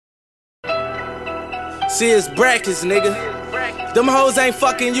See, it's brackets, nigga. Them hoes ain't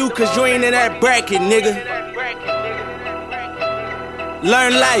fucking you cause you ain't in that bracket, nigga.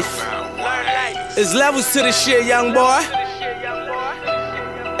 Learn life. It's levels to this shit, young boy.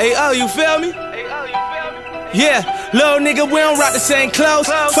 Hey, oh, you feel me? Yeah, little nigga, we don't rock the same clothes,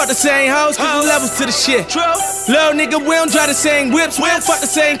 fuck the same hoes, cause there's levels to the shit. Little nigga, we don't drive the same whips, we don't fuck the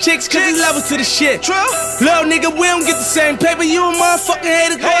same chicks, cause there's levels to the shit. Little nigga, we don't get the same paper, you a motherfucking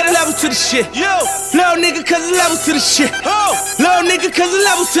hater, cause there's levels to the shit. Little nigga, cause there's levels to the shit. Little nigga, cause there's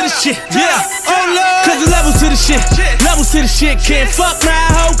levels to the shit. Yeah, oh Lord, cause there's levels to the shit. Levels to the shit, can't fuck my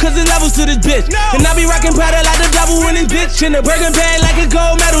hoe, cause there's levels to this bitch. And I be rockin' powder like the devil in this bitch, and the burger bag like a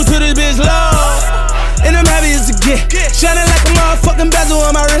gold medal to this bitch, Lord. And I'm happy as a get, shining like a motherfucking bezel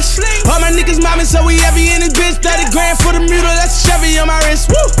on my wrist. All my niggas mobbing, so we heavy in this bitch. 30 grand for the mule, that's a Chevy on my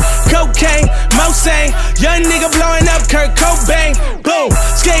wrist. Woo! Cocaine, Mosang, young nigga blowing up Kurt Cobain. Boom,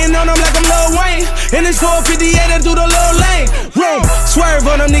 skating on them like I'm Lil Wayne. In this 458 through the low lane. Room, swerve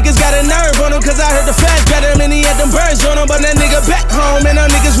on them, niggas got a nerve on them, cause I heard the flash got him and he had them birds on him. But that nigga back home and them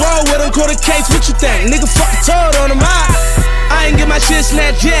niggas roll with him. Caught a case, what you think? Nigga fucking told on him. I ain't get my shit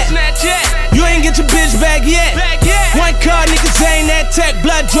snatched yet. You ain't get your bitch back yet. One car, niggas ain't that tech.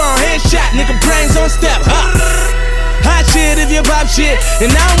 Blood drawn, headshot, nigga brains on step. Hot shit if you pop shit. And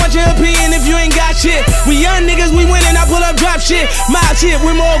I don't want your opinion if you ain't got shit. We young niggas, we winning, I pull up drop shit. My shit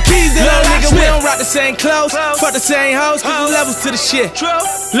with more keys than little nigga, we don't rock the same clothes, fuck the same hoes, cause there's levels to the shit.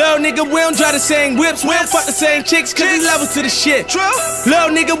 Little nigga, we don't drive the same whips, we don't fuck the same chicks, cause there's levels to the shit.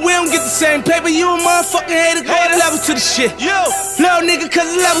 Little nigga, we don't get the same paper, you a motherfucking hater, cause there's levels to the shit. Little nigga, cause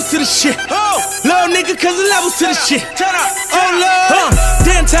there's levels to the shit. Little nigga, cause there's levels to the shit. Oh Lord,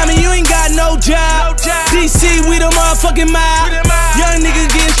 damn Tommy, you ain't got no job. DC, we the motherfucking mob. Young niggas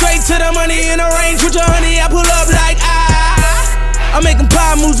getting straight to the money in the range with your honey. I pull up like I'm making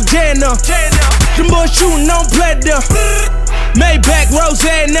power moves with J&M. Them boys shooting, don't play them. Maybach, Rose,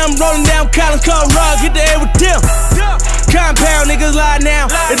 and them rolling down Collins, Cold Rug, hit the air with them. Compound niggas lie now.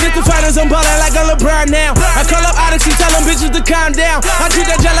 If it's the finals, I'm ballin' like a LeBron now. I call up Odyssey, tell them bitches to calm down. I treat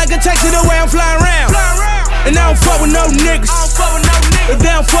that jet like a taxi the way I'm flying around. And I don't fuck with no niggas. If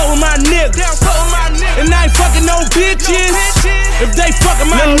they don't fuck with my niggas. And I ain't fucking no bitches. If they fucking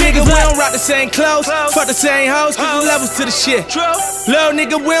my niggas, we don't rock the same clothes, fuck the same hoes, cause there's levels to the shit. Little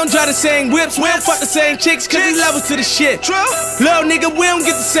nigga, we don't drive the same whips, we don't fuck the same chicks, cause there's levels to the shit. Little nigga, we don't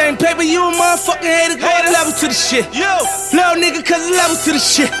get the same paper, you a motherfucking hater, cause there's levels to the shit. Little nigga, cause there's levels to the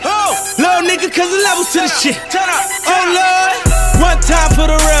shit. Little nigga, cause there's levels to the shit. Oh Lord, one time for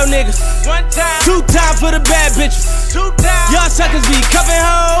the real niggas, two times for the bad bitches. Y'all suckers be cuffin'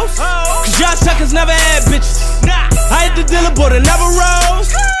 hoes, cause y'all suckers never had bitches. I hit the dealer, but it never rose.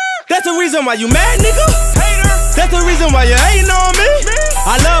 That's the reason why you mad, nigga. That's the reason why you hating on me.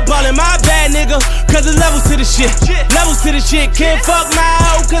 I love ballin' my bad nigga, cause there's levels to the shit. Levels to the shit, can't fuck my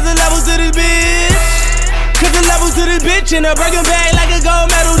hoe, cause there's levels to this bitch. Cause there's levels to this bitch, and a burger bag like a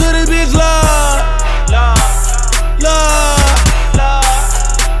gold medal to this bitch. Lord, Lord, Lord, Lord,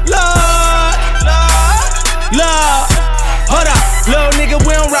 Lord, Lord. Hold up, little nigga,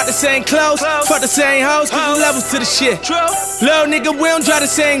 we don't rock the same clothes, fuck the same hoes, cause there's levels to the shit. Little nigga, we don't drive the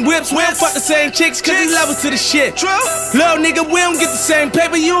same whips, we don't fuck the same chicks, cause there's levels to the shit. Little nigga, we don't get the same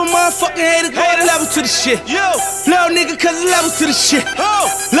paper, you a motherfucking hater, cause there's levels to the shit. Little nigga, cause there's levels to the shit.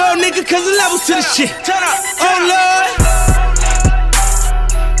 Little nigga, cause there's levels to the shit. Oh Lord.